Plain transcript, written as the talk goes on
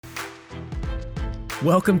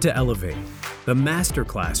Welcome to Elevate, the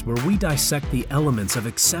masterclass where we dissect the elements of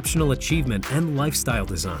exceptional achievement and lifestyle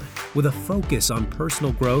design with a focus on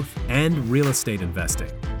personal growth and real estate investing.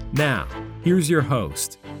 Now, here's your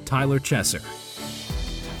host, Tyler Chesser.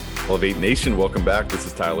 Elevate Nation, welcome back. This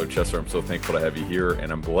is Tyler Chesser. I'm so thankful to have you here,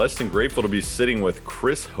 and I'm blessed and grateful to be sitting with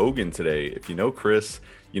Chris Hogan today. If you know Chris,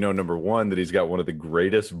 you know, number one, that he's got one of the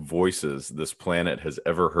greatest voices this planet has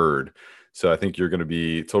ever heard. So I think you're going to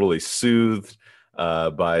be totally soothed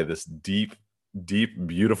by this deep,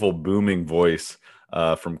 beautiful, booming voice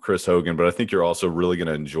from Chris Hogan. But I think you're also really going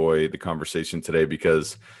to enjoy the conversation today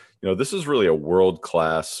because, you know, this is really a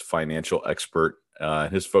world-class financial expert.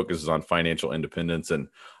 His focus is on financial independence. And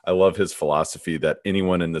I love his philosophy that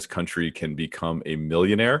anyone in this country can become a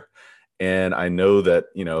millionaire. And I know that,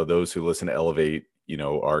 you know, those who listen to Elevate, you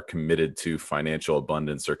know, are committed to financial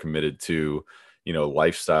abundance, are committed to, you know,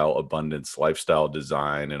 lifestyle abundance, lifestyle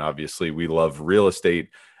design. And obviously we love real estate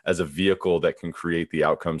as a vehicle that can create the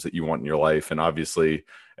outcomes that you want in your life. And obviously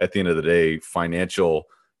at the end of the day, financial,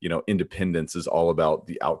 you know, independence is all about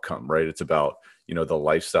the outcome, right? It's about, you know, the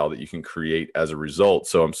lifestyle that you can create as a result.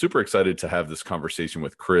 So I'm super excited to have this conversation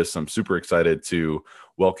with Chris. I'm super excited to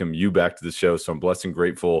welcome you back to the show. So I'm blessed and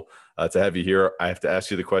grateful to have you here. I have to ask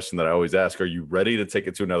you the question that I always ask. Are you ready to take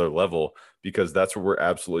it to another level? Because that's what we're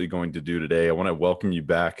absolutely going to do today. I want to welcome you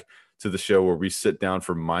back to the show where we sit down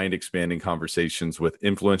for mind-expanding conversations with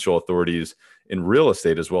influential authorities in real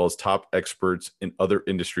estate, as well as top experts in other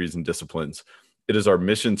industries and disciplines. It is our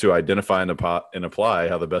mission to identify and apply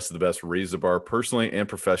how the best of the best raise the bar personally and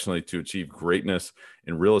professionally to achieve greatness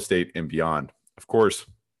in real estate and beyond. Of course,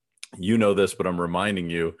 you know this, but I'm reminding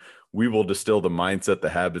you, we will distill the mindset, the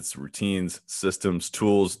habits, routines, systems,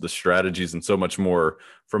 tools, the strategies, and so much more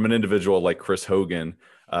from an individual like Chris Hogan,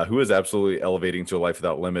 who is absolutely elevating to a life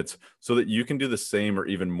without limits so that you can do the same or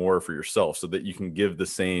even more for yourself, so that you can give the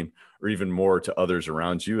same or even more to others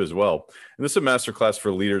around you as well. And this is a masterclass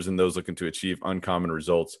for leaders and those looking to achieve uncommon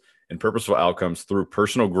results and purposeful outcomes through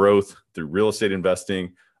personal growth, through real estate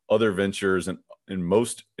investing, other ventures, and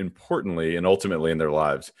most importantly and ultimately in their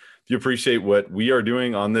lives. If you appreciate what we are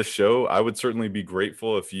doing on this show, I would certainly be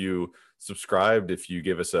grateful if you subscribed, if you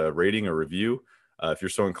give us a rating or review. If you're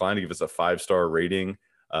so inclined to give us a 5-star rating,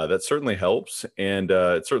 that certainly helps. And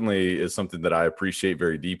it certainly is something that I appreciate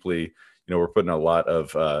very deeply. You know, we're putting a lot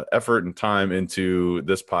of effort and time into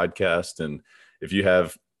this podcast. And if you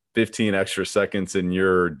have 15 extra seconds in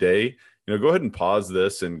your day, you know, go ahead and pause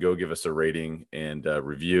this and go give us a rating and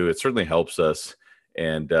review. It certainly helps us.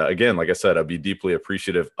 And again, like I said, I'd be deeply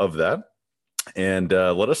appreciative of that. And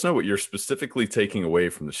let us know what you're specifically taking away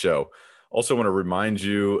from the show. Also want to remind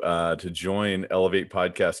you to join Elevate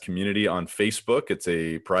Podcast Community on Facebook. It's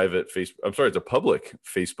a it's a public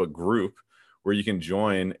Facebook group where you can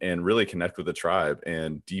join and really connect with the tribe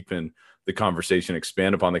and deepen the conversation,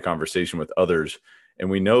 expand upon the conversation with others. And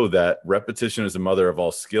we know that repetition is the mother of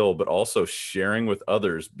all skill, but also sharing with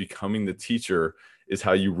others, becoming the teacher is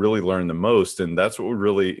how you really learn the most. And that's what we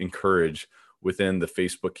really encourage within the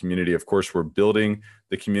Facebook community. Of course, we're building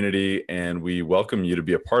the community and we welcome you to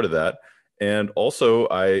be a part of that. And also,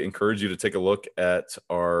 I encourage you to take a look at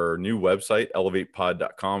our new website,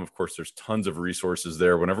 elevatepod.com. Of course, there's tons of resources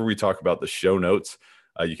there. Whenever we talk about the show notes,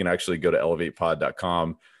 you can actually go to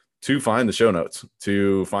elevatepod.com to find the show notes,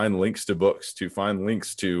 to find links to books, to find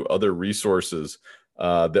links to other resources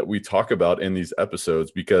that we talk about in these episodes,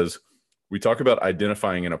 because we talk about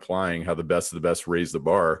identifying and applying how the best of the best raise the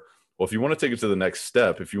bar. Well, if you want to take it to the next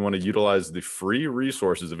step, if you want to utilize the free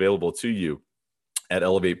resources available to you at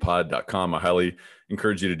elevatepod.com, I highly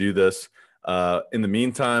encourage you to do this. In the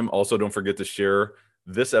meantime, also don't forget to share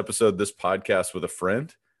this episode, this podcast with a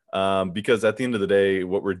friend, because at the end of the day,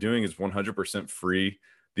 what we're doing is 100% free.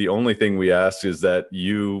 The only thing we ask is that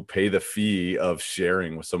you pay the fee of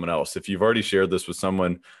sharing with someone else. If you've already shared this with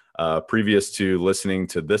someone previous to listening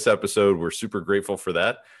to this episode, we're super grateful for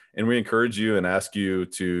that. And we encourage you and ask you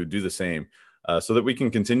to do the same so that we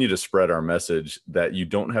can continue to spread our message that you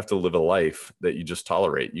don't have to live a life that you just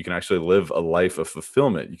tolerate. You can actually live a life of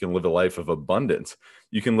fulfillment. You can live a life of abundance.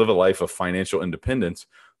 You can live a life of financial independence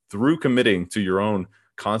through committing to your own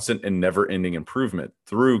constant and never-ending improvement,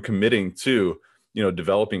 through committing to, you know,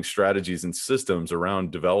 developing strategies and systems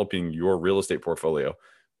around developing your real estate portfolio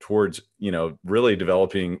towards, you know, really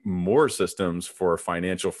developing more systems for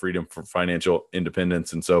financial freedom, for financial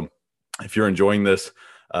independence. And so if you're enjoying this,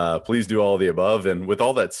 please do all of the above. And with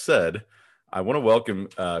all that said, I want to welcome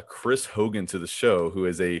Chris Hogan to the show, who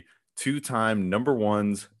is a 2-time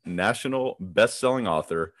 #1 national best-selling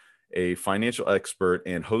author, a financial expert,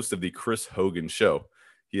 and host of the Chris Hogan Show.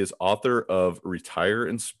 He is author of Retire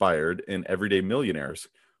Inspired and Everyday Millionaires,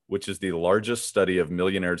 which is the largest study of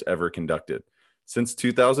millionaires ever conducted. Since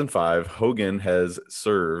 2005, Hogan has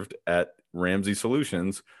served at Ramsey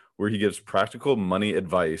Solutions, where he gives practical money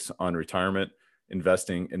advice on retirement,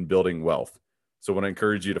 investing, and building wealth. So I want to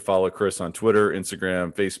encourage you to follow Chris on Twitter,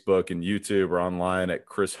 Instagram, Facebook, and YouTube, or online at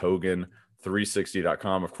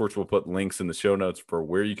chrishogan360.com. Of course, we'll put links in the show notes for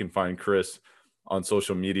where you can find Chris on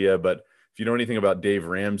social media. But if you know anything about Dave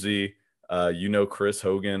Ramsey, you know Chris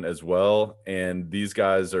Hogan as well. And these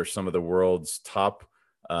guys are some of the world's top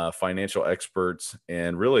financial experts.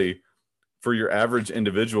 And really, for your average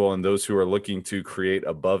individual and those who are looking to create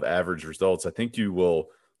above average results, I think you will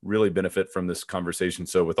really benefit from this conversation.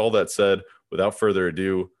 So with all that said, without further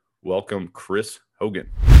ado, welcome Chris Hogan.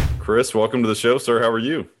 Chris, welcome to the show, sir. How are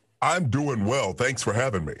you? I'm doing well. Thanks for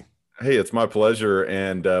having me. Hey, it's my pleasure.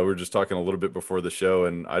 And we were just talking a little bit before the show,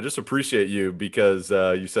 and I just appreciate you because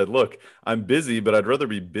you said, look, I'm busy, but I'd rather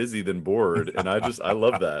be busy than bored. And I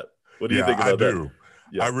love that. What do you think about that?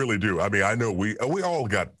 Yeah. I really do. I mean, I know we all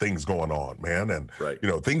got things going on, man. And,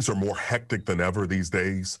 things are more hectic than ever these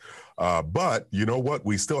days. But you know what?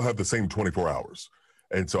 We still have the same 24 hours.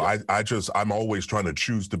 And so I'm always trying to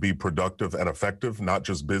choose to be productive and effective, not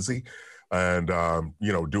just busy and,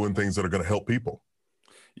 doing things that are going to help people.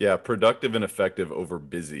 Yeah, productive and effective over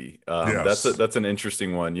busy. Yes. That's an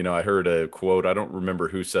interesting one. I heard a quote. I don't remember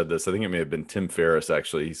who said this. I think it may have been Tim Ferriss,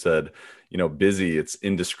 actually. He said, busy, it's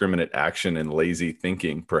indiscriminate action and lazy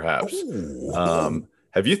thinking, perhaps.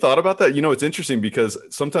 Have you thought about that? It's interesting because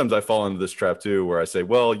sometimes I fall into this trap too, where I say,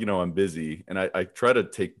 well, I'm busy. And I try to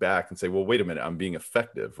take back and say, well, wait a minute, I'm being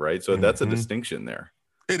effective, right? So that's a distinction there.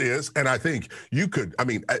 It is. And I think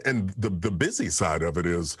and the busy side of it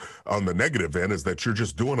is on the negative end is that you're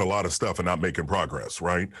just doing a lot of stuff and not making progress,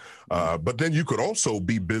 right? But then you could also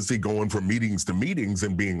be busy going from meetings to meetings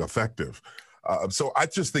and being effective. So I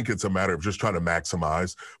just think it's a matter of just trying to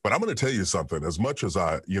maximize. But I'm going to tell you something. As much as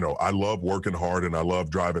I love working hard and I love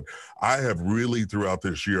driving, I have really throughout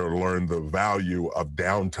this year learned the value of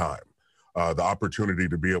downtime. The opportunity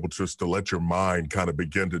to be able just to let your mind kind of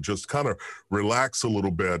begin to just kind of relax a little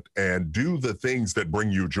bit and do the things that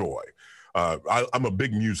bring you joy. I'm a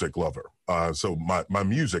big music lover. So my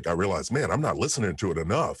music, I realized, man, I'm not listening to it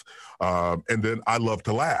enough. And then I love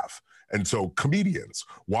to laugh. And so comedians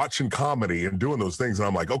watching comedy and doing those things. And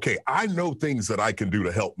I'm like, okay, I know things that I can do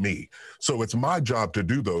to help me. So it's my job to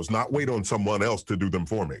do those, not wait on someone else to do them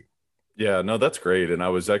for me. Yeah, no, that's great. And I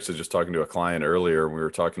was actually just talking to a client earlier. And we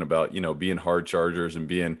were talking about, being hard chargers and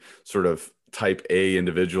being sort of type A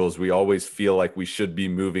individuals. We always feel like we should be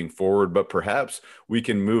moving forward, but perhaps we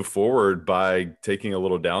can move forward by taking a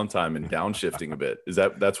little downtime and downshifting a bit.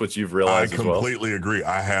 That's what you've realized as well? I completely agree.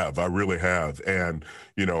 I really have. And,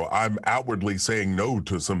 I'm outwardly saying no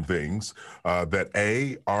to some things that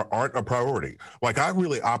aren't a priority. Like I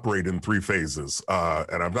really operate in three phases.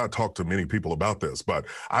 And I've not talked to many people about this, but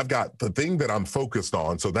I've got the thing that I'm focused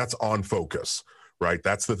on. So that's on focus. Right?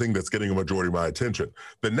 That's the thing that's getting a majority of my attention.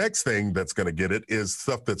 The next thing that's going to get it is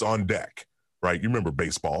stuff that's on deck, right? You remember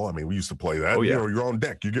baseball. I mean, we used to play that. Oh, yeah. You're on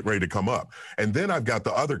deck. You're getting ready to come up. And then I've got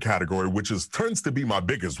the other category, which turns to be my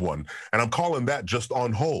biggest one. And I'm calling that just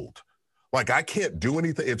on hold. Like I can't do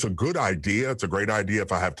anything. It's a good idea. It's a great idea.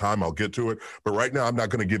 If I have time, I'll get to it. But right now, I'm not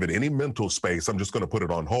going to give it any mental space. I'm just going to put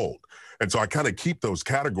it on hold. And so I kind of keep those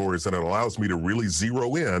categories and it allows me to really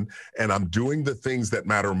zero in and I'm doing the things that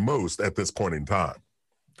matter most at this point in time.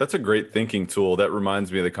 That's a great thinking tool. That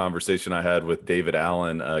reminds me of the conversation I had with David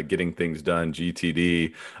Allen, Getting Things Done,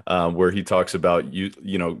 GTD, where he talks about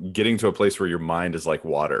getting to a place where your mind is like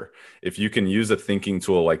water. If you can use a thinking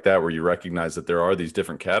tool like that, where you recognize that there are these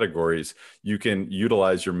different categories, you can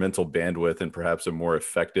utilize your mental bandwidth in perhaps a more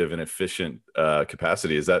effective and efficient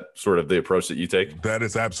capacity. Is that sort of the approach that you take? That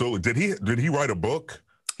is absolutely. Did he write a book?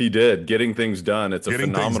 He did. Getting Things Done. It's a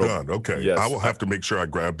phenomenal. Getting Things Done. Okay. Yes. I will have to make sure I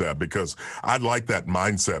grab that because I like that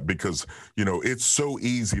mindset because, it's so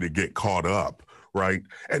easy to get caught up, right?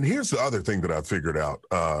 And here's the other thing that I figured out,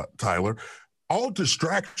 Tyler. All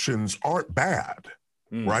distractions aren't bad,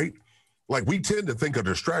 right? Like we tend to think a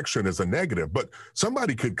distraction is a negative, but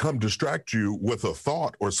somebody could come distract you with a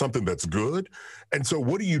thought or something that's good. And so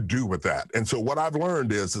what do you do with that? And so what I've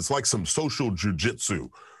learned is it's like some social jujitsu,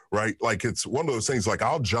 right? Like it's one of those things like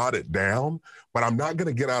I'll jot it down, but I'm not going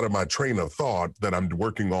to get out of my train of thought that I'm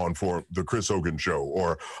working on for the Chris Hogan Show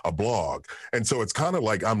or a blog. And so it's kind of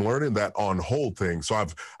like I'm learning that on hold thing. So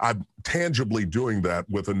I'm tangibly doing that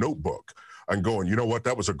with a notebook. and going, you know what,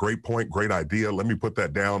 that was a great point, great idea. Let me put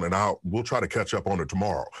that down and we'll try to catch up on it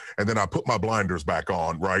tomorrow. And then I put my blinders back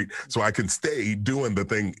on, right? So I can stay doing the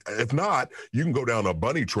thing. If not, you can go down a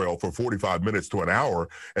bunny trail for 45 minutes to an hour.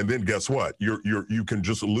 And then guess what? You can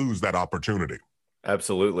just lose that opportunity.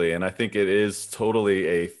 Absolutely. And I think it is totally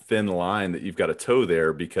a thin line that you've got to toe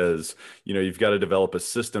there, because, you've got to develop a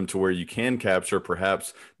system to where you can capture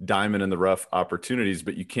perhaps diamond in the rough opportunities,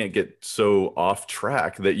 but you can't get so off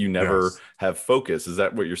track that you never have focus. Is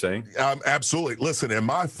that what you're saying? Absolutely. Listen, in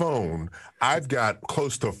my phone, I've got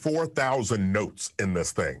close to 4,000 notes in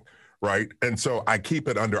this thing. Right. And so I keep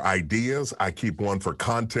it under ideas. I keep one for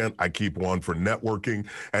content. I keep one for networking.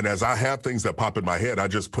 And as I have things that pop in my head, I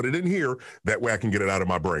just put it in here. That way I can get it out of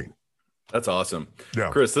my brain. That's awesome. Yeah.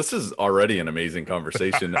 Chris, this is already an amazing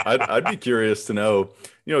conversation. I'd be curious to know,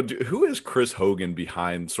 who is Chris Hogan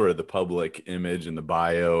behind sort of the public image and the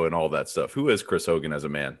bio and all that stuff? Who is Chris Hogan as a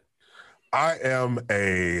man? I am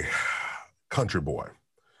a country boy.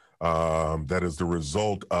 That is the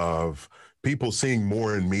result of people seeing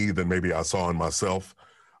more in me than maybe I saw in myself.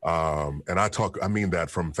 And I mean that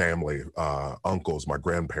from family, uncles, my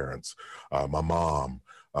grandparents, my mom,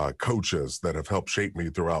 coaches that have helped shape me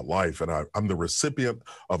throughout life. And I'm the recipient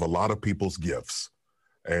of a lot of people's gifts.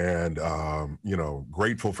 And,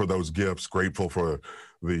 grateful for those gifts, grateful for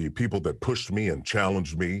the people that pushed me and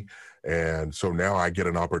challenged me. And so now I get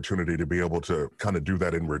an opportunity to be able to kind of do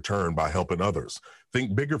that in return by helping others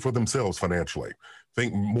think bigger for themselves financially,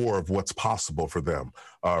 think more of what's possible for them,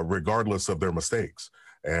 regardless of their mistakes.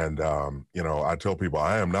 And, I tell people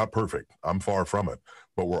I am not perfect. I'm far from it,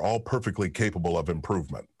 but we're all perfectly capable of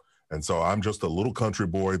improvement. And so I'm just a little country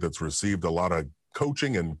boy that's received a lot of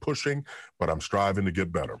coaching and pushing, but I'm striving to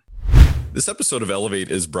get better. This episode of Elevate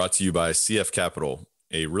is brought to you by CF Capital,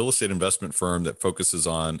 a real estate investment firm that focuses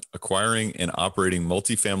on acquiring and operating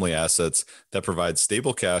multifamily assets that provide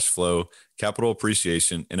stable cash flow, capital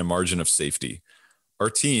appreciation, and a margin of safety. Our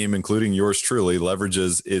team, including yours truly,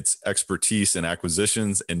 leverages its expertise in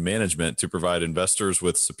acquisitions and management to provide investors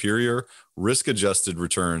with superior risk-adjusted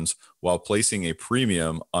returns while placing a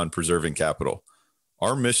premium on preserving capital.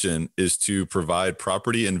 Our mission is to provide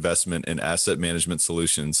property investment and asset management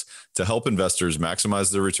solutions to help investors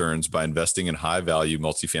maximize their returns by investing in high-value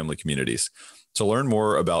multifamily communities. To learn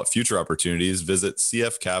more about future opportunities, visit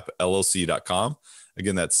cfcapllc.com.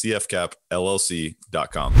 Again, that's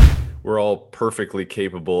cfcapllc.com. We're all perfectly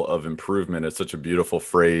capable of improvement. It's such a beautiful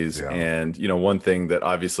phrase. Yeah. And, one thing that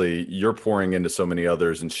obviously you're pouring into so many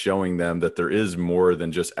others and showing them that there is more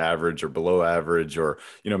than just average or below average, or,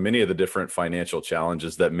 many of the different financial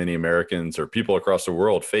challenges that many Americans or people across the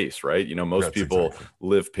world face, right? Most people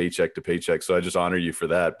live paycheck to paycheck. So I just honor you for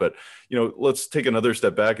that. But, let's take another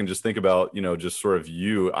step back and just think about, just sort of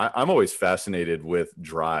you. I'm always fascinated with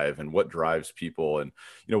drive and what drives people. And,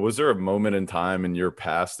 was there a moment in time in your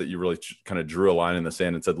past that you really kind of drew a line in the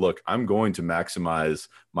sand and said, look, I'm going to maximize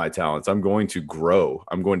my talents. I'm going to grow.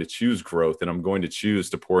 I'm going to choose growth, and I'm going to choose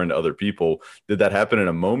to pour into other people. Did that happen in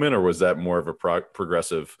a moment, or was that more of a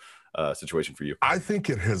progressive situation for you? I think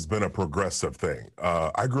it has been a progressive thing.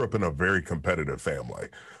 I grew up in a very competitive family,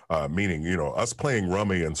 meaning, us playing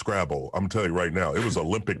rummy and Scrabble, I'm telling you right now, it was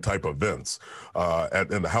Olympic type events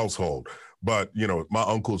in the household. But, my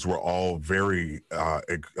uncles were all very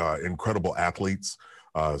incredible athletes.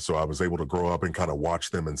 So I was able to grow up and kind of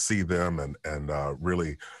watch them and see them and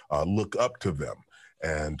really look up to them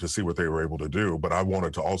and to see what they were able to do. But I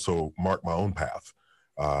wanted to also mark my own path,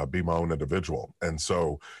 be my own individual. And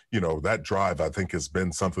so, that drive, I think, has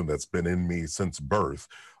been something that's been in me since birth.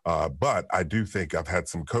 But I do think I've had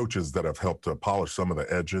some coaches that have helped to polish some of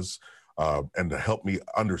the edges and to help me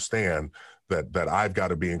understand that I've got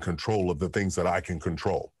to be in control of the things that I can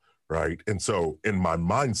control. Right. And so in my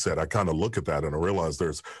mindset, I kind of look at that and I realize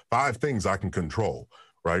there's 5 things I can control.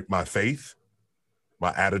 Right. My faith,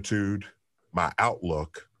 my attitude, my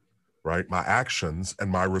outlook, right, my actions, and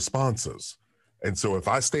my responses. And so if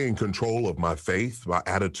I stay in control of my faith, my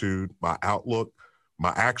attitude, my outlook,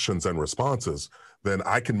 my actions and responses, then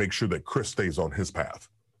I can make sure that Chris stays on his path.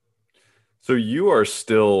 So you are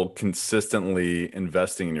still consistently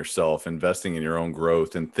investing in yourself, investing in your own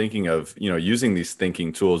growth, and thinking of, using these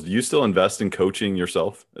thinking tools. Do you still invest in coaching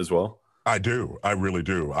yourself as well? I do. I really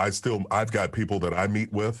do. I've got people that I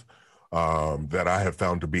meet with that I have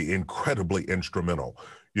found to be incredibly instrumental.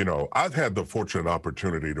 I've had the fortunate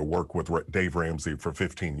opportunity to work with Dave Ramsey for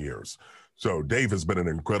 15 years. So Dave has been an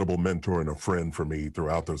incredible mentor and a friend for me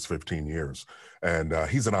throughout those 15 years. And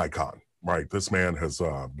he's an icon. Right. This man has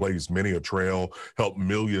blazed many a trail, helped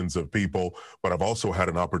millions of people. But I've also had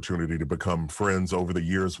an opportunity to become friends over the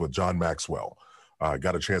years with John Maxwell.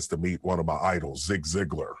 Got a chance to meet one of my idols, Zig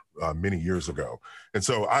Ziglar, many years ago. And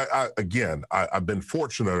so I've been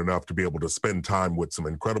fortunate enough to be able to spend time with some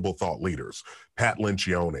incredible thought leaders, Pat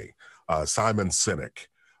Lencioni, Simon Sinek,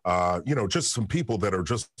 just some people that are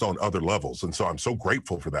just on other levels. And so I'm so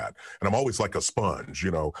grateful for that. And I'm always like a sponge,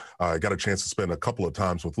 I got a chance to spend a couple of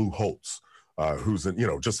times with Lou Holtz, who's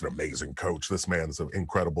just an amazing coach. This man's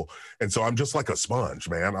incredible. And so I'm just like a sponge,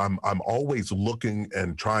 man. I'm always looking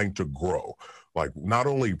and trying to grow, like not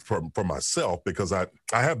only for myself, because I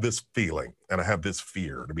have this feeling and I have this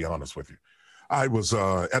fear, to be honest with you. I was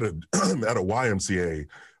at a at a YMCA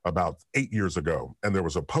about 8 years ago, and there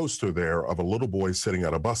was a poster there of a little boy sitting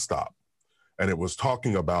at a bus stop. And it was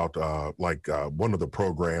talking about one of the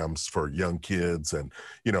programs for young kids and,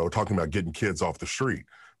 talking about getting kids off the street.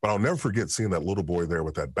 But I'll never forget seeing that little boy there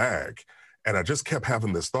with that bag. And I just kept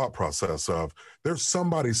having this thought process of there's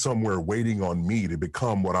somebody somewhere waiting on me to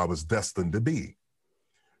become what I was destined to be.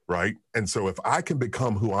 Right. And so if I can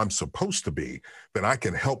become who I'm supposed to be, then I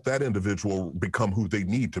can help that individual become who they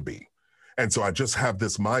need to be. And so I just have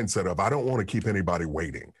this mindset of I don't want to keep anybody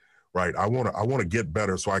waiting. Right. I want to get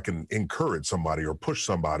better so I can encourage somebody or push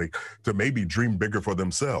somebody to maybe dream bigger for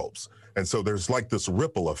themselves. And so there's like this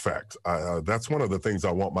ripple effect. That's one of the things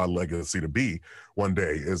I want my legacy to be one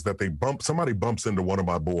day, is that somebody bumps into one of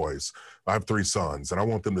my boys. I have 3 sons, and I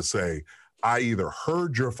want them to say, I either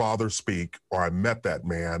heard your father speak or I met that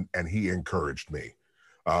man and he encouraged me.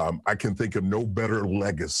 I can think of no better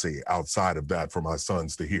legacy outside of that for my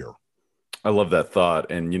sons to hear. I love that thought.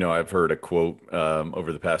 And, I've heard a quote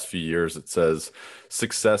over the past few years that says,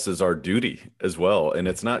 success is our duty as well. And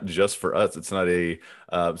it's not just for us. It's not a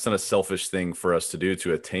selfish thing for us to do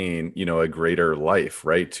to attain, a greater life,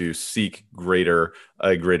 right? To seek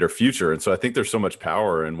a greater future. And so I think there's so much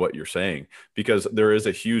power in what you're saying, because there is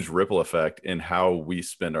a huge ripple effect in how we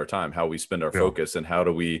spend our time, how we spend our focus, and how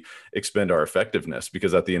do we expend our effectiveness?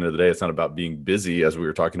 Because at the end of the day, it's not about being busy, as we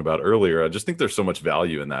were talking about earlier. I just think there's so much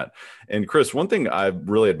value in that. And Chris, one thing I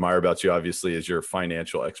really admire about you, obviously, is your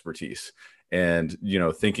financial expertise. And,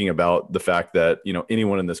 thinking about the fact that,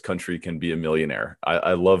 anyone in this country can be a millionaire.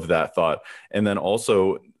 I love that thought. And then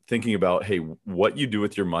also thinking about, hey, what you do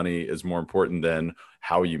with your money is more important than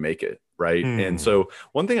how you make it. Right. And so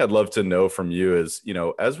one thing I'd love to know from you is,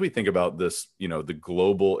 as we think about this, the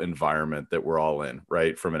global environment that we're all in,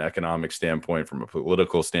 right, from an economic standpoint, from a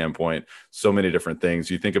political standpoint, so many different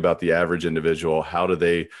things. You think about the average individual, how do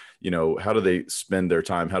they spend their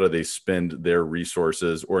time? How do they spend their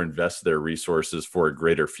resources or invest their resources for a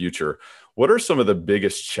greater future? What are some of the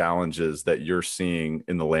biggest challenges that you're seeing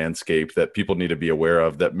in the landscape that people need to be aware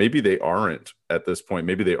of that maybe they aren't at this point?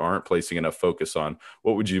 Maybe they aren't placing enough focus on.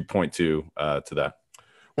 What would you point to that?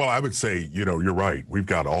 Well, I would say, you're right. We've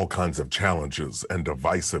got all kinds of challenges and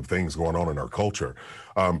divisive things going on in our culture.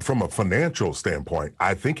 From a financial standpoint,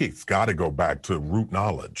 I think it's got to go back to root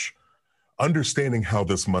knowledge, understanding how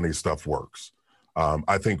this money stuff works.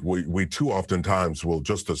 I think we too oftentimes will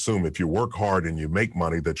just assume if you work hard and you make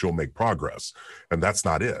money that you'll make progress. And that's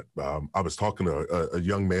not it. I was talking to a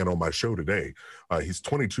young man on my show today. He's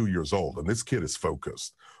 22 years old, and this kid is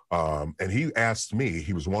focused. And he asked me,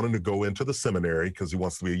 he was wanting to go into the seminary because he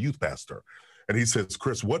wants to be a youth pastor. And he says,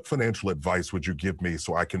 Chris, what financial advice would you give me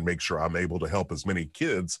so I can make sure I'm able to help as many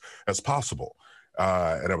kids as possible?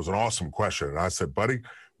 And it was an awesome question. And I said, buddy,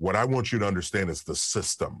 what I want you to understand is the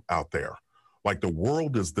system out there. Like, the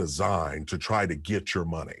world is designed to try to get your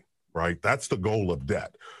money, right? That's the goal of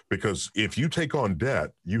debt. Because if you take on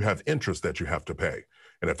debt, you have interest that you have to pay.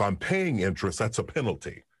 And if I'm paying interest, that's a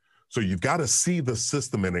penalty. So you've got to see the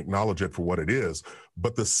system and acknowledge it for what it is.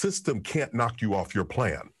 But the system can't knock you off your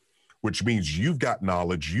plan, which means you've got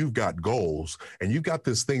knowledge, you've got goals, and you've got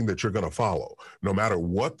this thing that you're going to follow. No matter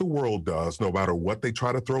what the world does, no matter what they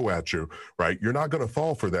try to throw at you, right? You're not going to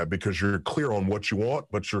fall for that because you're clear on what you want,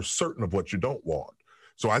 but you're certain of what you don't want.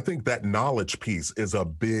 So I think that knowledge piece is a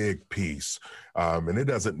big piece. And it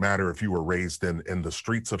doesn't matter if you were raised in the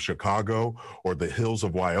streets of Chicago or the hills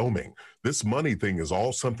of Wyoming. This money thing is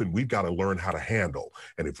all something we've got to learn how to handle.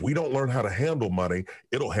 And if we don't learn how to handle money,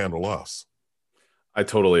 it'll handle us. I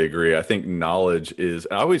totally agree. I think knowledge is,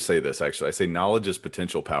 I always say this, actually, I say knowledge is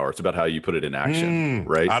potential power. It's about how you put it in action,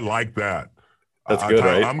 right? I like that. That's good,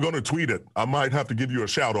 right? I'm going to tweet it. I might have to give you a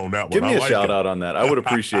shout on that one. Give me a shout out on that. I would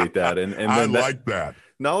appreciate that. And I like that.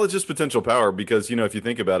 Knowledge is potential power because, if you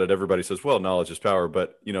think about it, everybody says, well, knowledge is power,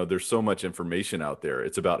 but there's so much information out there.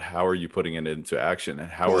 It's about how are you putting it into action and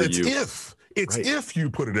how are you. If you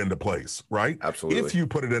put it into place, right? Absolutely. If you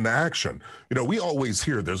put it into action. We always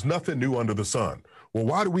hear there's nothing new under the sun. Well,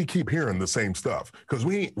 why do we keep hearing the same stuff? Because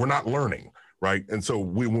we're not learning. right? And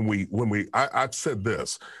so I've said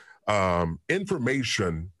this,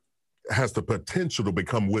 information has the potential to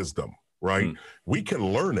become wisdom, right? We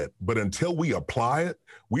can learn it, but until we apply it,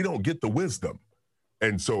 we don't get the wisdom.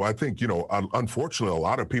 And so I think, unfortunately, a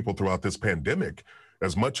lot of people throughout this pandemic,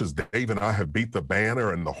 as much as Dave and I have beat the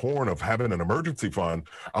banner and the horn of having an emergency fund,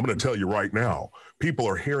 I'm going to tell you right now, people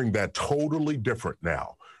are hearing that totally different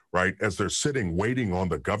now, right? As they're sitting waiting on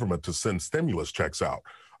the government to send stimulus checks out.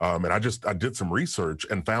 And I did some research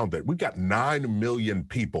and found that we've got 9 million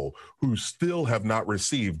people who still have not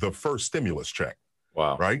received the first stimulus check.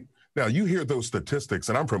 Wow. Right? Now, you hear those statistics,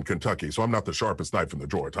 and I'm from Kentucky, so I'm not the sharpest knife in the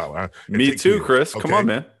drawer, Tyler. Me too, Chris. Okay? Come on,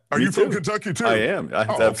 man. Are you from Kentucky, too? I am.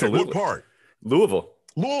 Absolutely. Okay. What part? Louisville.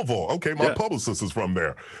 Okay, my publicist is from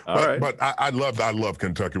there. But I love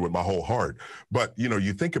Kentucky with my whole heart. But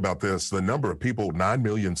you think about this, the number of people, 9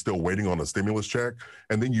 million still waiting on a stimulus check,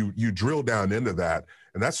 and then you drill down into that,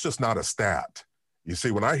 and that's just not a stat. You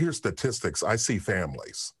see, when I hear statistics, I see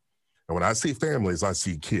families. And when I see families, I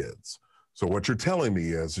see kids. So what you're telling me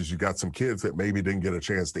is you got some kids that maybe didn't get a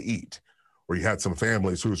chance to eat, or you had some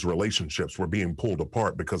families whose relationships were being pulled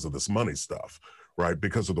apart because of this money stuff, right?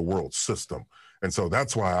 Because of the world system. And so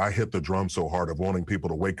that's why I hit the drum so hard of wanting people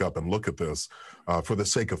to wake up and look at this for the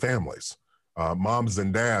sake of families. Moms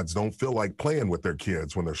and dads don't feel like playing with their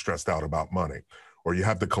kids when they're stressed out about money, or you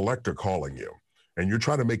have the collector calling you and you're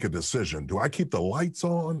trying to make a decision. Do I keep the lights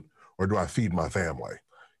on or do I feed my family?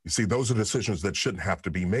 You see, those are decisions that shouldn't have to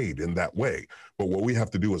be made in that way. But what we have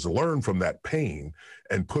to do is learn from that pain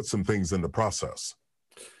and put some things in the process.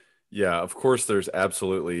 Yeah, of course, there's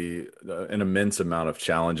absolutely an immense amount of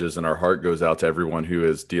challenges, and our heart goes out to everyone who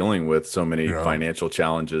is dealing with so many financial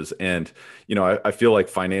challenges. And, I feel like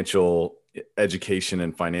financial education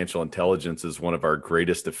and financial intelligence is one of our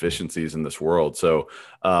greatest deficiencies in this world. So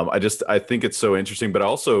I think it's so interesting, but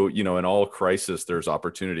also, in all crisis, there's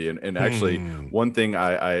opportunity. And actually, one thing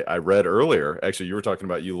I read earlier, actually, you were talking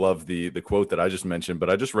about, you love the quote that I just mentioned, but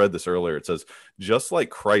I just read this earlier. It says, just like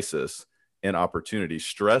crisis and opportunity,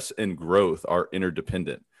 stress and growth are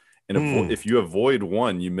interdependent. And if you avoid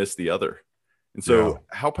one, you miss the other. And so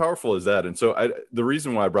how powerful is that? And so the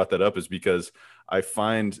reason why I brought that up is because I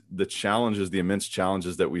find the challenges, the immense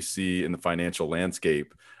challenges that we see in the financial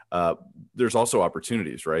landscape, there's also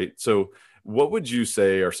opportunities, right? So what would you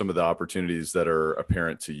say are some of the opportunities that are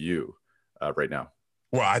apparent to you right now?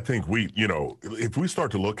 Well, I think if we start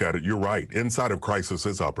to look at it, you're right. Inside of crisis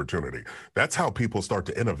is opportunity. That's how people start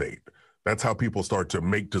to innovate. That's how people start to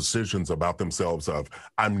make decisions about themselves of,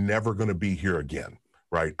 I'm never going to be here again,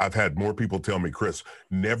 right? I've had more people tell me, Chris,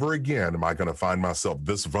 never again am I going to find myself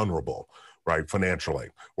this vulnerable, right, financially,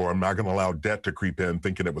 or am I going to allow debt to creep in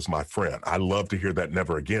thinking it was my friend? I love to hear that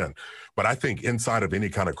never again. But I think inside of any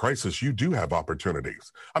kind of crisis, you do have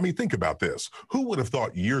opportunities. I mean, think about this. Who would have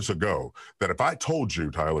thought years ago that if I told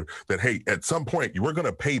you, Tyler, that, hey, at some point you were going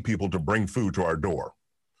to pay people to bring food to our door,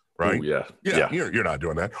 right? Ooh, yeah. You're not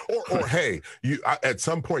doing that. Or hey, at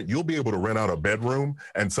some point you'll be able to rent out a bedroom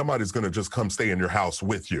and somebody's going to just come stay in your house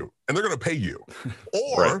with you and they're going to pay you.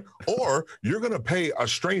 Or you're going to pay a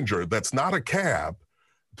stranger that's not a cab,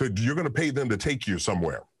 you're going to pay them to take you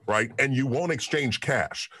somewhere, right? And you won't exchange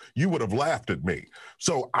cash. You would have laughed at me.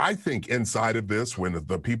 So I think inside of this, when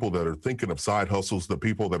the people that are thinking of side hustles, the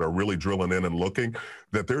people that are really drilling in and looking,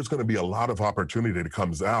 that there's going to be a lot of opportunity that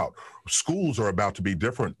comes out. Schools are about to be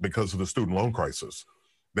different because of the student loan crisis.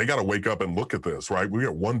 They got to wake up and look at this, right? We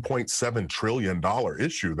got $1.7 trillion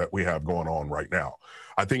issue that we have going on right now.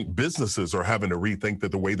 I think businesses are having to rethink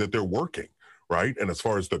the way that they're working, right? And as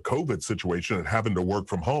far as the COVID situation and having to work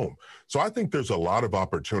from home. So I think there's a lot of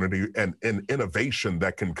opportunity and innovation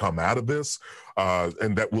that can come out of this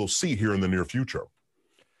and that we'll see here in the near future.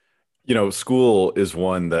 School is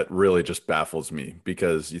one that really just baffles me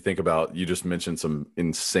because you think about, you just mentioned some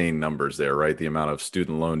insane numbers there, right? The amount of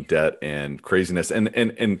student loan debt and craziness and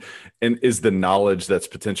is the knowledge that's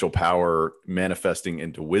potential power manifesting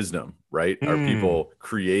into wisdom, right? Are people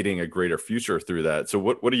creating a greater future through that? So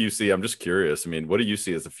what do you see? I'm just curious. I mean, what do you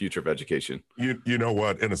see as the future of education? You know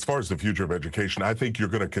what? And as far as the future of education, I think you're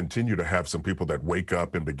going to continue to have some people that wake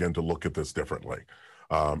up and begin to look at this differently.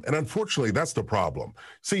 And unfortunately, that's the problem.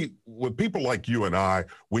 See, with people like you and I,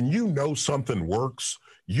 when you know something works,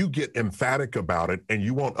 you get emphatic about it and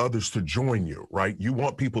you want others to join you, right? You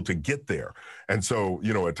want people to get there. And so,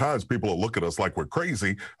 at times people will look at us like we're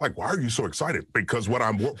crazy. Like, why are you so excited? Because what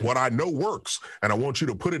I know works and I want you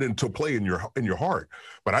to put it into play in your heart.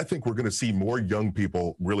 But I think we're going to see more young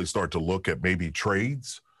people really start to look at maybe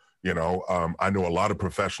trades. I know a lot of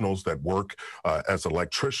professionals that work as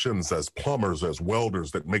electricians, as plumbers, as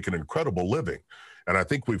welders that make an incredible living. And I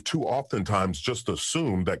think we've too oftentimes just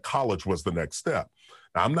assumed that college was the next step.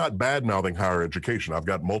 Now, I'm not bad-mouthing higher education. I've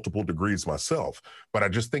got multiple degrees myself, but I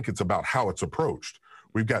just think it's about how it's approached.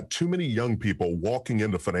 We've got too many young people walking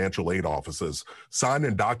into financial aid offices,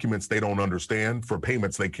 signing documents they don't understand for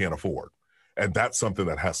payments they can't afford. And that's something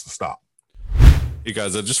that has to stop. Hey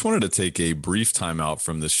guys, I just wanted to take a brief time out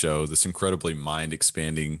from this show, this incredibly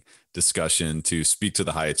mind-expanding discussion, to speak to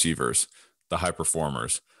the high achievers, the high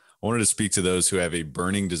performers. I wanted to speak to those who have a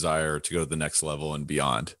burning desire to go to the next level and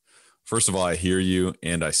beyond. First of all, I hear you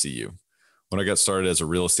and I see you. When I got started as a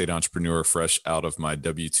real estate entrepreneur fresh out of my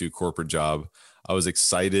W-2 corporate job, I was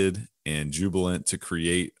excited and jubilant to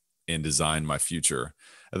create and design my future.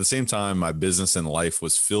 At the same time, my business and life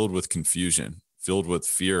was filled with confusion, filled with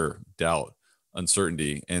fear, doubt,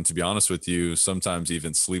 uncertainty, and to be honest with you, sometimes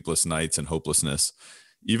even sleepless nights and hopelessness,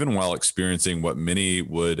 even while experiencing what many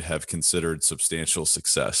would have considered substantial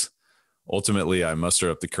success. Ultimately, I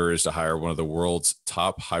mustered up the courage to hire one of the world's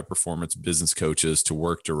top high-performance business coaches to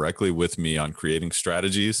work directly with me on creating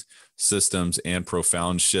strategies, systems, and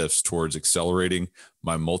profound shifts towards accelerating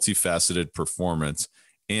my multifaceted performance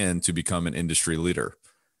and to become an industry leader.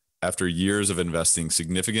 After years of investing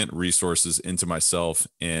significant resources into myself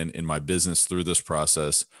and in my business through this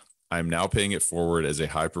process, I am now paying it forward as a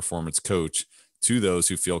high-performance coach to those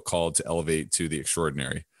who feel called to elevate to the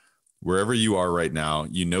extraordinary. Wherever you are right now,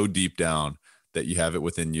 you know deep down that you have it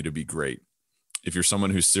within you to be great. If you're someone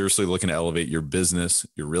who's seriously looking to elevate your business,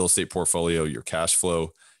 your real estate portfolio, your cash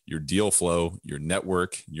flow, your deal flow, your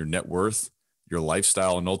network, your net worth, your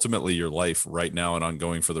lifestyle, and ultimately your life right now and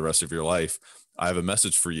ongoing for the rest of your life, I have a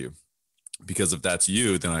message for you. Because if that's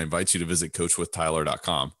you, then I invite you to visit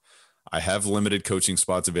coachwithtyler.com. I have limited coaching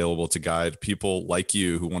spots available to guide people like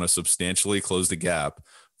you who want to substantially close the gap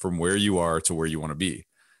from where you are to where you want to be.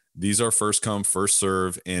 These are first come, first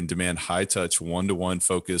serve, and demand high touch, one-to-one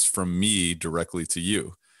focus from me directly to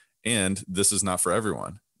you. And this is not for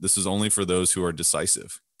everyone. This is only for those who are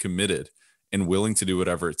decisive, committed, and willing to do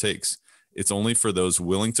whatever it takes. It's only for those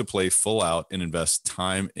willing to play full out and invest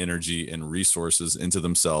time, energy, and resources into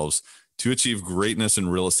themselves to achieve greatness in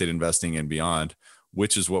real estate investing and beyond,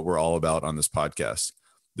 which is what we're all about on this podcast.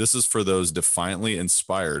 This is for those defiantly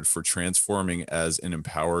inspired for transforming as an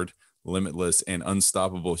empowered, limitless, and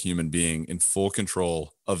unstoppable human being in full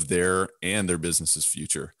control of their and their business's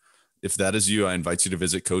future. If that is you, I invite you to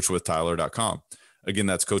visit coachwithtyler.com. Again,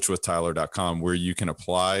 that's coachwithtyler.com, where you can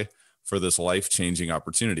apply for this life-changing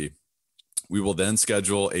opportunity. We will then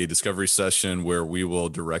schedule a discovery session where we will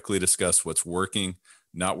directly discuss what's working,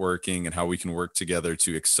 not working, and how we can work together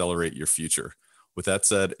to accelerate your future. With that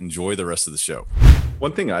said, enjoy the rest of the show.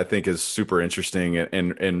 One thing I think is super interesting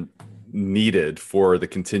and needed for the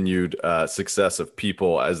continued success of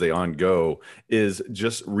people as they go is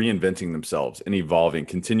just reinventing themselves and evolving,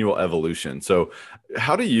 continual evolution. So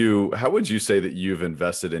how would you say that you've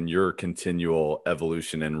invested in your continual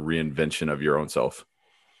evolution and reinvention of your own self?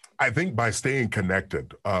 I think by staying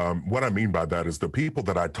connected. What I mean by that is the people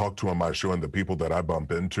that I talk to on my show and the people that I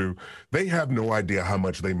bump into, they have no idea how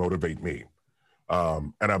much they motivate me.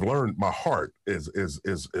 And I've learned my heart is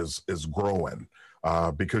growing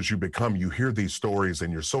because you hear these stories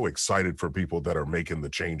and you're so excited for people that are making the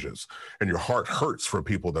changes, and your heart hurts for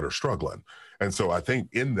people that are struggling. And so I think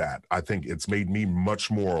it's made me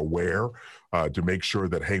much more aware to make sure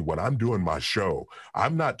that, hey, when I'm doing my show,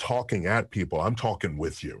 I'm not talking at people, I'm talking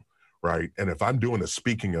with you. Right. And if I'm doing a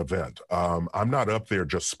speaking event, I'm not up there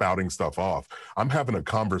just spouting stuff off. I'm having a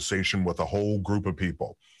conversation with a whole group of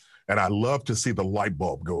people. And I love to see the light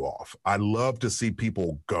bulb go off. I love to see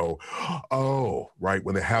people go, oh, right,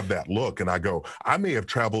 when they have that look. And I go, I may have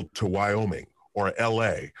traveled to Wyoming or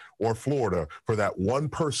LA or Florida for that one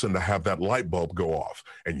person to have that light bulb go off.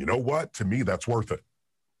 And you know what? To me, that's worth it.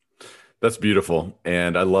 That's beautiful.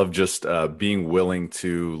 And I love just being willing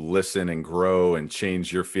to listen and grow and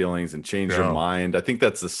change your feelings and change your mind. I think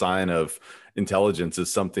that's the sign of intelligence,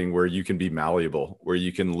 is something where you can be malleable, where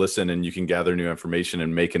you can listen and you can gather new information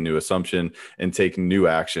and make a new assumption and take new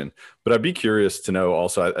action. But I'd be curious to know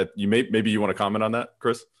also, maybe you want to comment on that,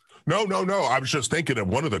 Chris? No. I was just thinking of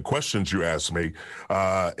one of the questions you asked me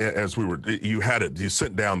as you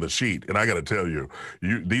sent down the sheet. And I got to tell you,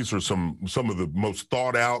 these are some of the most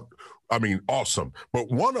thought out, awesome.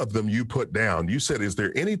 But one of them you put down, you said, is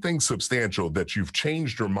there anything substantial that you've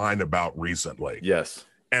changed your mind about recently? Yes.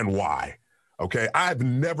 And why? Okay. I've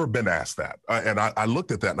never been asked that. And I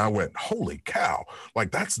looked at that and I went, holy cow.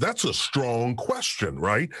 Like that's a strong question,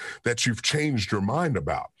 right? That you've changed your mind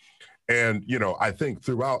about. And, I think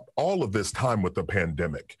throughout all of this time with the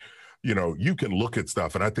pandemic, You can look at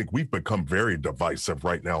stuff, and I think we've become very divisive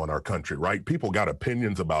right now in our country, right? People got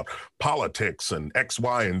opinions about politics and X,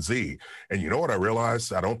 Y, and Z. And you know what I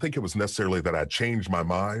realized? I don't think it was necessarily that I changed my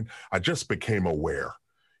mind. I just became aware.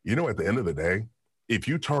 At the end of the day, if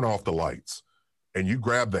you turn off the lights and you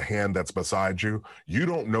grab the hand that's beside you, you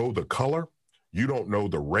don't know the color, you don't know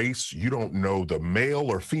the race, you don't know the male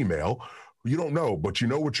or female, you don't know, but you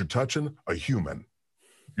know what you're touching? A human.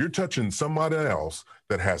 You're touching somebody else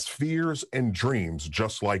that has fears and dreams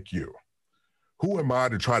just like you. Who am I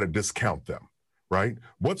to try to discount them, right?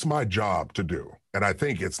 What's my job to do? And I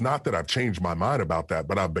think it's not that I've changed my mind about that,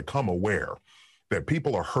 but I've become aware that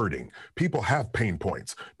people are hurting. People have pain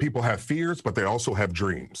points. People have fears, but they also have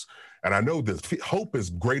dreams. And I know that hope is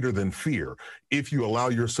greater than fear if you allow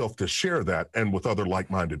yourself to share that and with other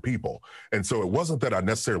like-minded people. And so it wasn't that I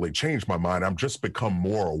necessarily changed my mind. I've just become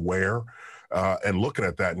more aware and looking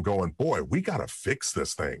at that and going, boy, we got to fix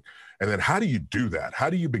this thing. And then how do you do that? How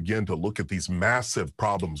do you begin to look at these massive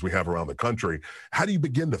problems we have around the country? How do you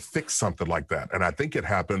begin to fix something like that? And I think it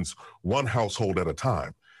happens one household at a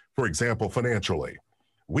time. For example, financially,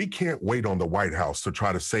 we can't wait on the White House to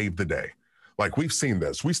try to save the day. Like we've seen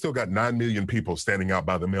this. We still got 9 million people standing out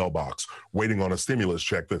by the mailbox waiting on a stimulus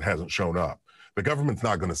check that hasn't shown up. The government's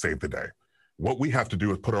not going to save the day. What we have to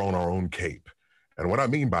do is put on our own cape. And what I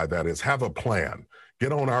mean by that is have a plan,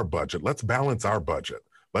 get on our budget. Let's balance our budget.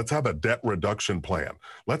 Let's have a debt reduction plan.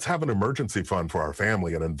 Let's have an emergency fund for our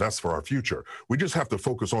family and invest for our future. We just have to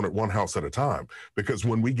focus on it one house at a time, because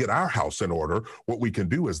when we get our house in order, what we can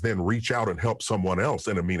do is then reach out and help someone else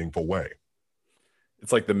in a meaningful way.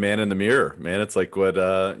 It's like the man in the mirror, man. It's like what,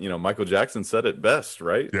 Michael Jackson said it best,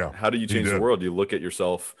 right? Yeah. How do you change the world? You look at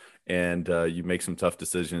yourself and you make some tough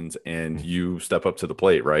decisions and you step up to the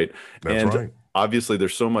plate, right? That's right. Obviously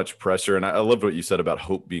there's so much pressure. And I loved what you said about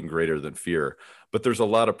hope being greater than fear, but there's a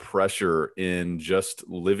lot of pressure in just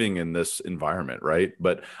living in this environment, right?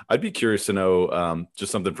 But I'd be curious to know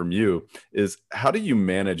just something from you is how do you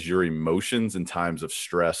manage your emotions in times of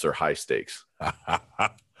stress or high stakes?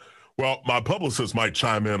 Well, my publicist might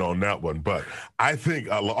chime in on that one, but I think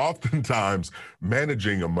oftentimes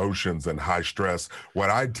managing emotions and high stress, what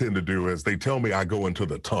I tend to do is they tell me I go into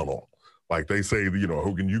the tunnel. Like they say,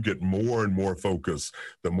 Hogan, you get more and more focused,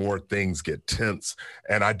 the more things get tense.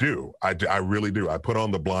 And I do. I really do. I put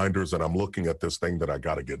on the blinders and I'm looking at this thing that I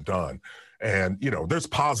got to get done. And, there's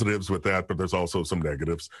positives with that, but there's also some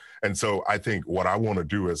negatives. And so I think what I want to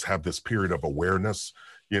do is have this period of awareness,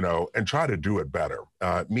 and try to do it better,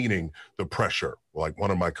 meaning the pressure. Like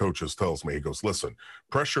one of my coaches tells me, he goes, listen,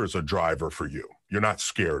 pressure is a driver for you. You're not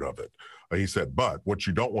scared of it. He said, but what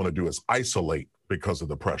you don't want to do is isolate because of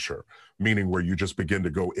the pressure, meaning where you just begin to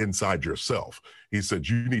go inside yourself. He said,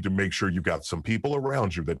 you need to make sure you've got some people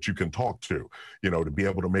around you that you can talk to, to be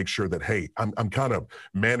able to make sure that, hey, I'm kind of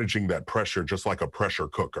managing that pressure just like a pressure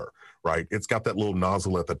cooker, right? It's got that little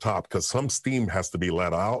nozzle at the top because some steam has to be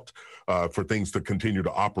let out for things to continue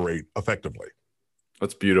to operate effectively.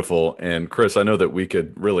 That's beautiful. And Chris, I know that we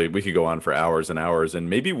could go on for hours and hours, and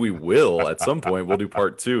maybe we will at some point. We'll do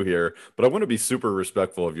part 2 here, but I want to be super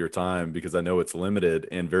respectful of your time because I know it's limited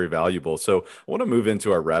and very valuable. So I want to move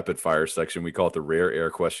into our rapid fire section. We call it the Rare Air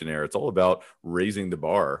Questionnaire. It's all about raising the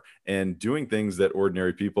bar and doing things that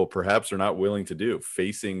ordinary people perhaps are not willing to do,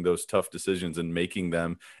 facing those tough decisions and making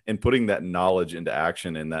them and putting that knowledge into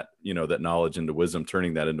action and that, that knowledge into wisdom,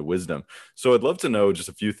 turning that into wisdom. So I'd love to know just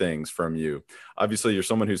a few things from you. Obviously, you're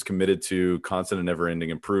someone who's committed to constant and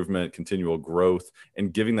never-ending improvement, continual growth,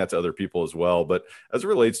 and giving that to other people as well. But as it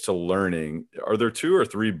relates to learning, are there 2 or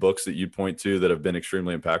 3 books that you'd point to that have been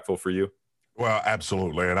extremely impactful for you? Well,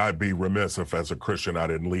 absolutely. And I'd be remiss if as a Christian, I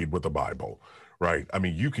didn't lead with the Bible, right? I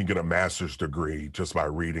mean, you can get a master's degree just by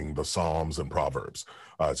reading the Psalms and Proverbs.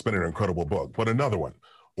 It's been an incredible book. But another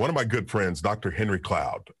one of my good friends, Dr. Henry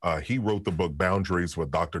Cloud, he wrote the book Boundaries with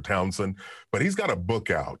Dr. Townsend, but he's got a book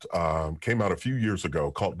out, came out a few years ago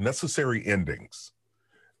called Necessary Endings.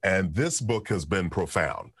 And this book has been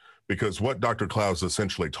profound because what Dr. Cloud is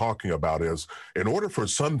essentially talking about is in order for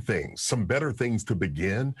some things, some better things to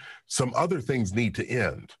begin, some other things need to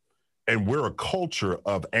end. And we're a culture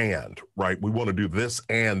of right? We want to do this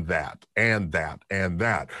and that, and that, and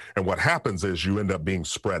that. And what happens is you end up being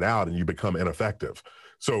spread out and you become ineffective.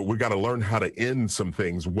 So we got to learn how to end some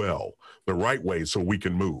things well, the right way, so we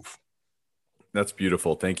can move. That's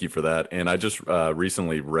beautiful. Thank you for that. And I just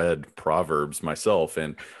recently read Proverbs myself,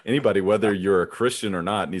 and anybody, whether you're a Christian or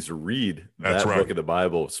not, needs to read that book of the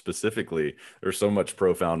Bible specifically. There's so much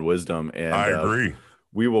profound wisdom. And I agree.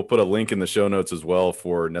 We will put a link in the show notes as well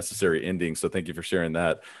for necessary endings. So thank you for sharing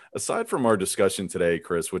that. Aside from our discussion today,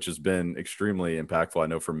 Chris, which has been extremely impactful, I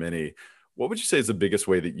know for many, what would you say is the biggest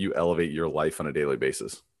way that you elevate your life on a daily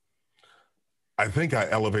basis? I think I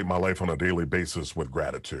elevate my life on a daily basis with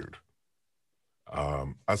gratitude.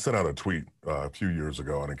 I sent out a tweet a few years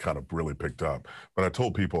ago and it kind of really picked up. But I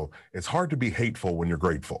told people it's hard to be hateful when you're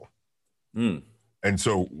grateful. Mm. And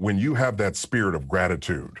so when you have that spirit of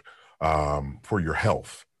gratitude for your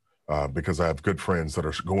health, because I have good friends that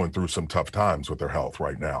are going through some tough times with their health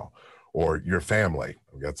right now, or your family.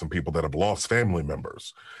 I've got some people that have lost family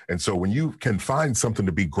members. And so when you can find something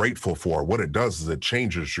to be grateful for, what it does is it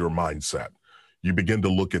changes your mindset. You begin to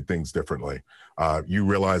look at things differently. You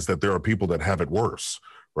realize that there are people that have it worse,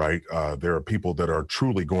 right? There are people that are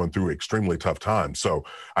truly going through extremely tough times. So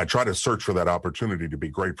I try to search for that opportunity to be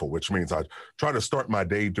grateful, which means I try to start my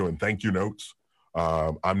day doing thank you notes.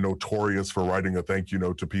 I'm notorious for writing a thank you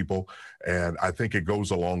note to people, and I think it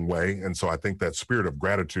goes a long way. And so I think that spirit of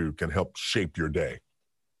gratitude can help shape your day.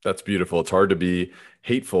 That's beautiful. It's hard to be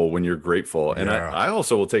hateful when you're grateful. And Yeah. I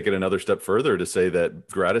also will take it another step further to say that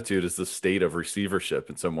gratitude is the state of receivership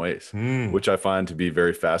in some ways, which I find to be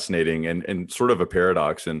very fascinating and sort of a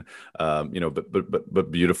paradox and,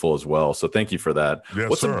 but beautiful as well. So thank you for that.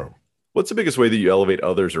 Yes, sir. What's the biggest way that you elevate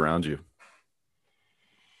others around you?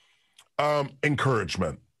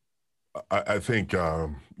 Encouragement. I think,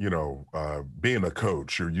 being a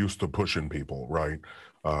coach, you're used to pushing people, right?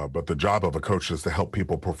 But the job of a coach is to help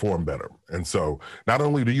people perform better. And so not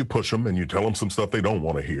only do you push them and you tell them some stuff they don't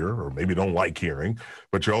want to hear or maybe don't like hearing,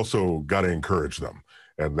 but you also got to encourage them.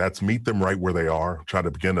 And that's meet them right where they are, try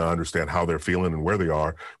to begin to understand how they're feeling and where they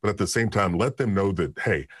are. But at the same time, let them know that,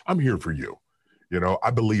 hey, I'm here for you.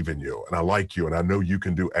 I believe in you and I like you and I know you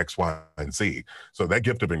can do X, Y, and Z. So that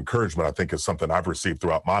gift of encouragement, I think, is something I've received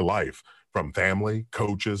throughout my life from family,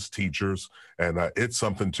 coaches, teachers, and it's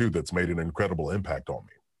something, too, that's made an incredible impact on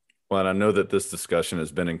me. Well, and I know that this discussion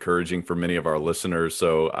has been encouraging for many of our listeners.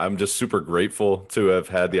 So I'm just super grateful to have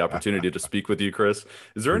had the opportunity to speak with you, Chris.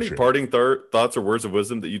 Is there any parting thoughts or words of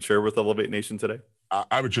wisdom that you'd share with Elevate Nation today?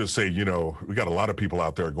 I would just say, we got a lot of people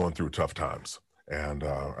out there going through tough times. And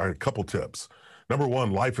a couple tips. Number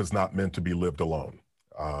one, life is not meant to be lived alone.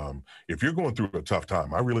 If you're going through a tough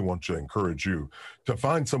time, I really want to encourage you to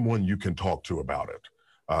find someone you can talk to about it.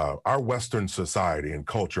 Our Western society and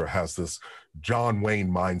culture has this John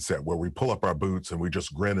Wayne mindset where we pull up our boots and we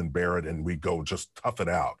just grin and bear it and we go just tough it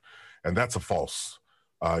out. And that's a false.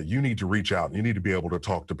 You need to reach out and you need to be able to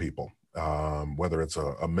talk to people, whether it's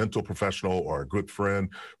a mental professional or a good friend,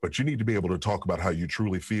 but you need to be able to talk about how you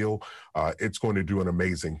truly feel. It's going to do an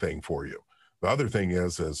amazing thing for you. The other thing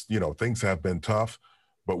is, things have been tough,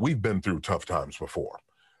 but we've been through tough times before.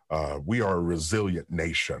 We are a resilient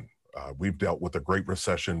nation. We've dealt with a Great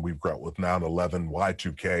Recession. We've dealt with 9/11,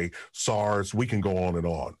 Y2K, SARS. We can go on and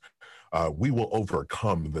on. We will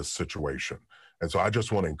overcome this situation. And so I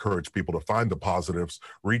just want to encourage people to find the positives,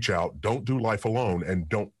 reach out, don't do life alone, and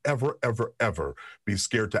don't ever, ever, ever be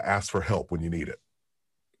scared to ask for help when you need it.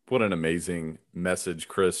 What an amazing message,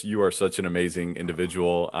 Chris. You are such an amazing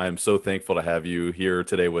individual. I am so thankful to have you here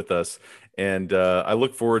today with us. And I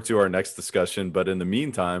look forward to our next discussion. But in the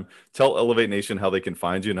meantime, tell Elevate Nation how they can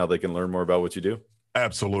find you and how they can learn more about what you do.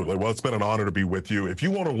 Absolutely. Well, it's been an honor to be with you. If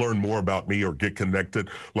you want to learn more about me or get connected,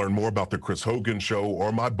 learn more about the Chris Hogan Show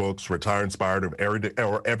or my books, Retire Inspired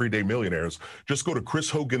or Everyday Millionaires, just go to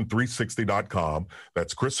chrishogan360.com.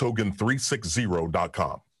 That's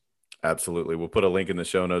chrishogan360.com. Absolutely. We'll put a link in the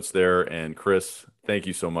show notes there. And Chris, thank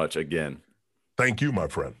you so much again. Thank you, my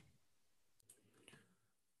friend.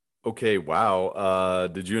 Okay. Wow.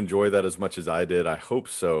 Did you enjoy that as much as I did? I hope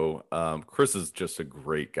so. Chris is just a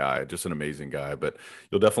great guy, just an amazing guy, but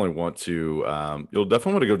you'll definitely want to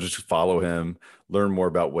go just follow him, learn more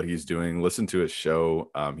about what he's doing, listen to his show.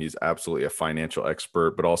 He's absolutely a financial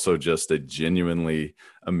expert, but also just a genuinely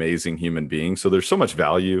amazing human being. So there's so much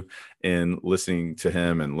value in listening to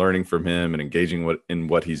him and learning from him and engaging in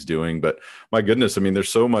what he's doing. But my goodness, I mean,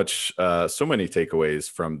 there's so many takeaways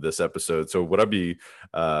from this episode. So what I'd be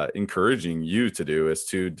encouraging you to do is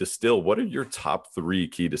to distill what are your top 3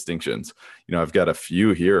 key distinctions. I've got a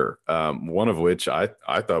few here. One of which I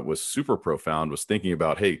thought was super profound was thinking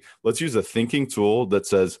about, hey, let's use a thinking tool that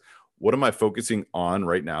says, what am I focusing on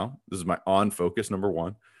right now? This is my on focus, number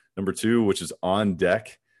 1. Number 2, which is on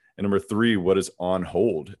deck. And number 3, what is on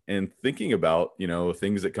hold? And thinking about,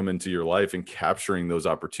 things that come into your life and capturing those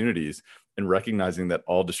opportunities and recognizing that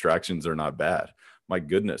all distractions are not bad. My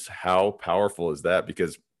goodness, how powerful is that?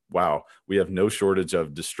 Because wow, we have no shortage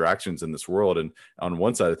of distractions in this world. And on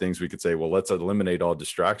one side of things, we could say, well, let's eliminate all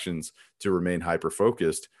distractions to remain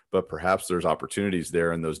hyper-focused, but perhaps there's opportunities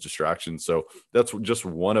there in those distractions. So that's just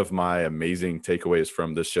one of my amazing takeaways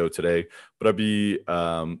from this show today. But I'd be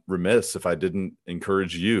remiss if I didn't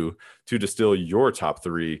encourage you to distill your top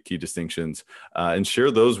 3 key distinctions and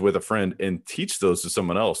share those with a friend and teach those to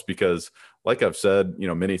someone else. Because like I've said,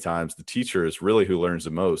 many times, the teacher is really who learns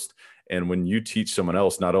the most. And when you teach someone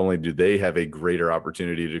else, not only do they have a greater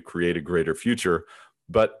opportunity to create a greater future,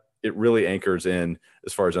 but it really anchors in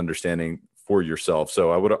as far as understanding for yourself.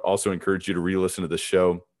 So I would also encourage you to re-listen to the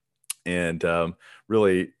show and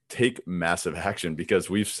really take massive action, because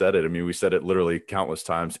we've said it. I mean, we said it literally countless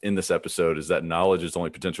times in this episode, is that knowledge is only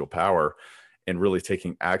potential power, and really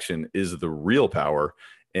taking action is the real power,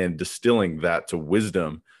 and distilling that to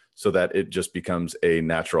wisdom so that it just becomes a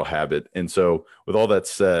natural habit. And so with all that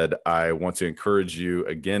said, I want to encourage you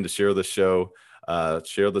again to share the show,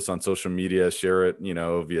 share this on social media, share it,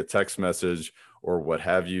 via text message or what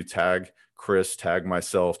have you. Tag Chris, tag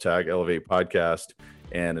myself, tag Elevate Podcast.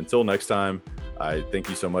 And until next time, I thank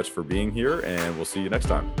you so much for being here, and we'll see you next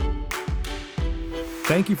time.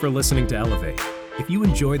 Thank you for listening to Elevate. If you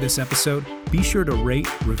enjoyed this episode, be sure to rate,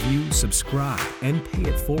 review, subscribe, and pay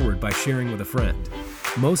it forward by sharing with a friend.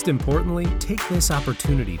 Most importantly, take this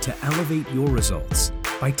opportunity to elevate your results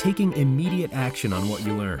by taking immediate action on what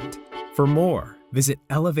you learned. For more, visit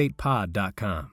elevatepod.com.